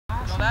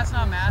that's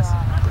not massive.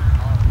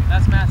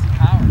 That's massive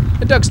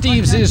power. Doug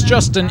Steeves is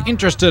just an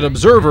interested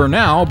observer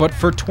now, but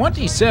for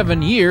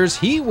 27 years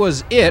he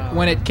was it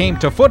when it came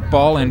to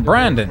football in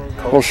Brandon.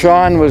 Well,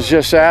 Sean was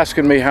just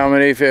asking me how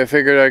many I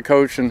figured I'd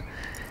coach, and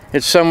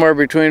it's somewhere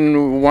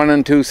between 1,000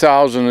 and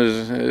 2,000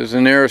 is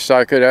the nearest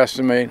I could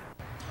estimate.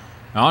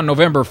 On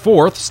November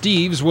 4th,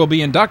 Steeves will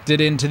be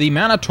inducted into the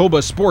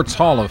Manitoba Sports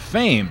Hall of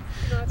Fame.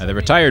 The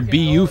retired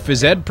BU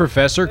phys ed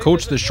professor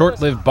coached the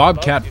short-lived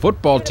Bobcat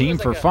football team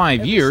for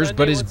 5 years,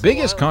 but his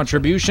biggest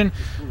contribution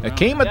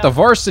came at the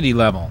varsity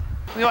level.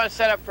 We want to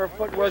set up for a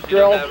footwork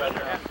drill.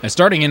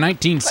 Starting in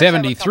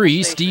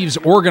 1973,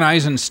 Steeves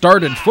organized and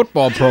started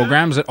football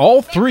programs at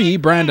all 3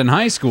 Brandon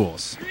high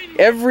schools.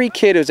 Every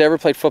kid who's ever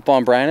played football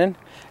in Brandon,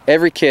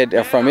 every kid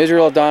from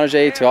Israel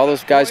Donajay to all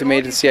those guys who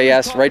made it to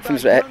CIS, right from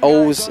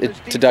owes it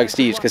to Doug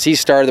Steeves because he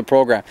started the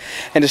program.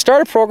 And to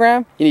start a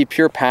program, you need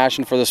pure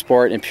passion for the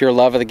sport and pure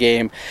love of the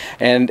game,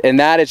 and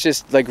that it's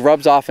just like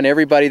rubs off on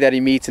everybody that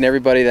he meets and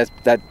everybody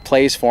that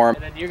plays for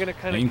him.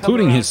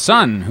 Including his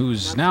son,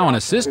 who's now an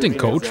assistant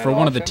coach for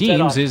one of the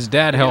teams his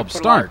dad helped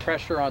start.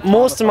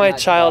 Most of my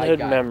childhood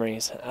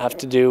memories have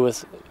to do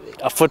with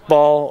a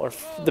football or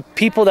the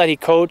people that he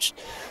coached,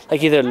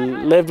 like either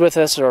lived with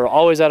us or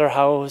always at our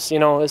house. You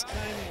know, it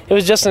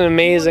was just an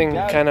amazing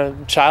kind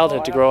of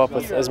childhood to grow up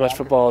with as much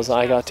football as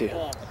I got to.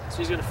 So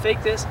he's going to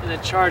fake this and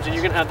then charge, and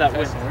you're going to have that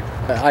win.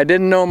 I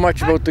didn't know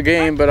much about the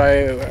game, but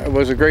I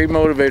was a great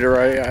motivator.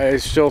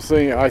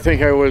 I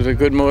think I was a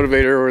good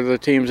motivator with the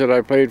teams that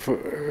I played for,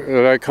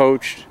 that I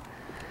coached,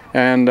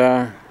 and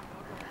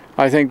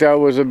I think that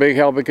was a big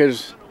help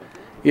because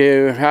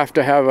you have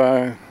to have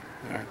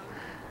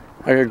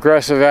an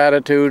aggressive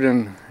attitude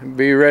and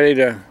be ready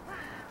to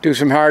do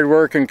some hard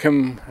work and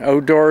come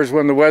outdoors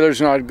when the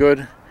weather's not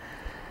good.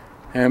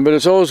 But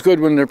it's always good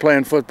when they're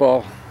playing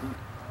football.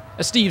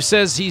 Steve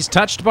says he's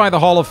touched by the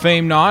Hall of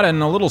Fame nod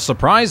and a little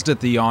surprised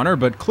at the honor,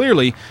 but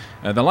clearly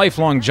the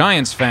lifelong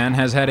Giants fan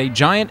has had a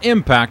giant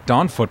impact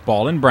on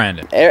football in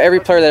Brandon.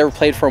 Every player that ever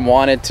played for him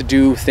wanted to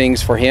do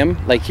things for him.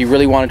 Like, he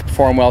really wanted to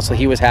perform well, so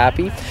he was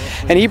happy.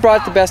 And he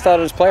brought the best out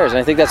of his players. And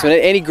I think that's what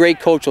any great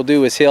coach will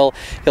do, is he'll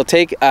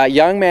take a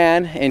young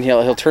man and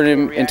he'll turn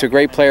him into a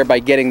great player by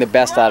getting the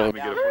best out of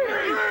him.